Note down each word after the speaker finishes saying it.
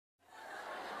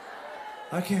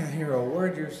I can't hear a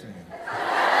word you're saying.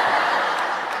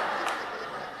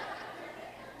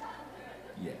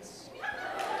 Yes.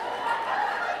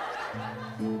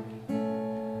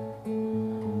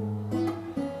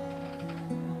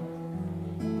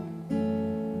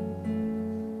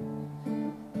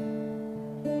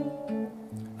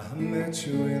 I met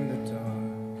you in the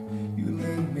dark. You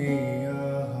lit me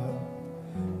up.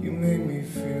 You made me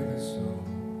feel as though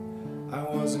I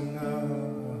was enough.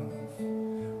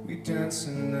 We danced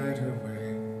the night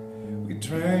away. We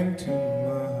drank too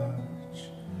much.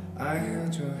 I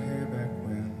held your hair back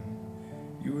when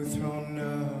you were thrown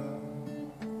up.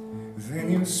 Then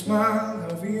you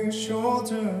smiled over your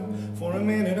shoulder. For a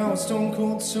minute I was stone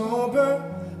cold sober.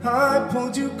 I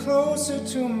pulled you closer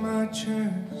to my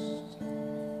chest.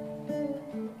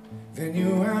 Then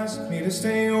you asked me to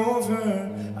stay over.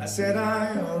 I said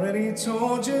I already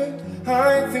told you.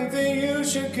 I think that you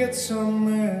should get some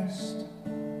rest.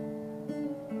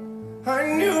 I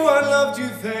knew I loved you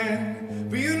then,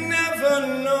 but you never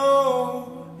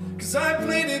know. 'Cause I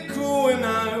played it cool and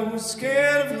I was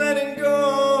scared of letting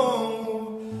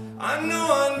go. I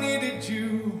know I needed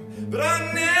you, but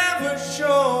I never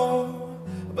showed.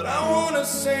 But I wanna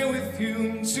stay with you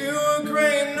until a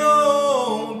gray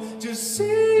known. Just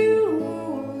say you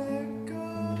won't let go.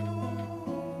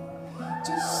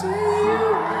 Just say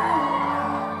you won't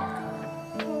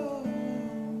let go.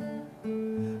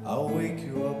 I'll wake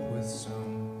you up with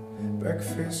some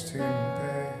breakfast in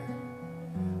bed.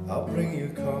 I'll bring you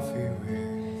coffee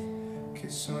with a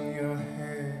kiss on your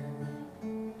head.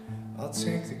 I'll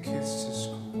take the kids to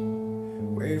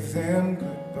school, wave them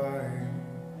goodbye.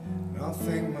 I'll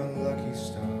thank my lucky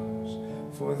stars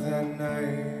for that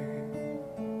night.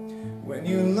 When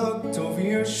you looked over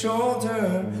your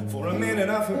shoulder, for a minute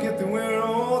I forget that we're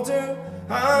older.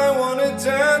 I wanna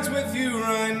dance with you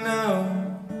right now.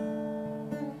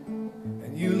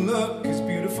 And you look as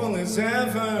beautiful as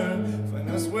ever,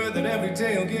 and I swear that every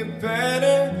day will get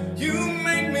better. You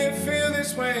make me feel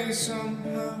this way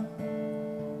somehow.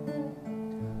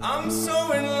 I'm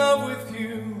so in love with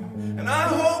you, and I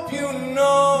hope you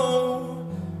know.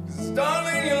 'Cause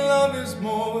darling, your love is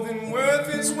more than worth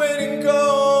its weight in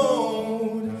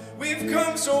gold. We've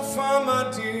come so far, my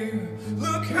dear,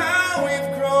 look how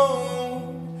we've grown.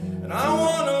 And I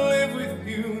wanna live with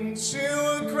you until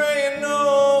we're gray and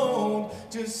old.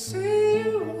 Just say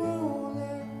you won't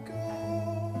let go.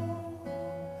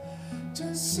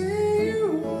 Just say you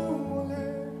won't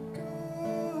let go.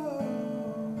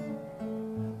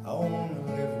 I wanna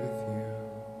live with you,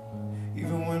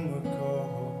 even when we're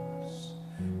ghosts.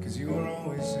 'Cause you were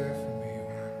always there for me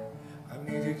when I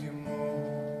needed you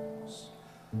most.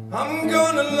 I'm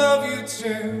gonna love you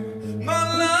till my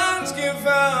lungs give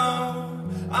out.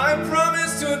 I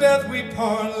promise till death we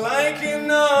part like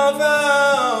in our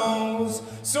vows.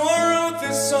 So I wrote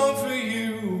this song for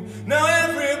you. Now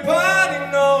everybody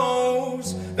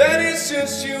knows that it's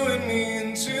just you and me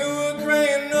until we're gray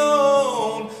and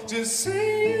old. Just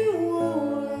say you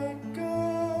won't let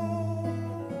go.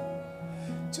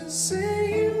 Just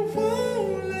say you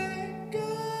won't let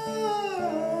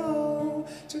go.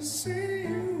 Just say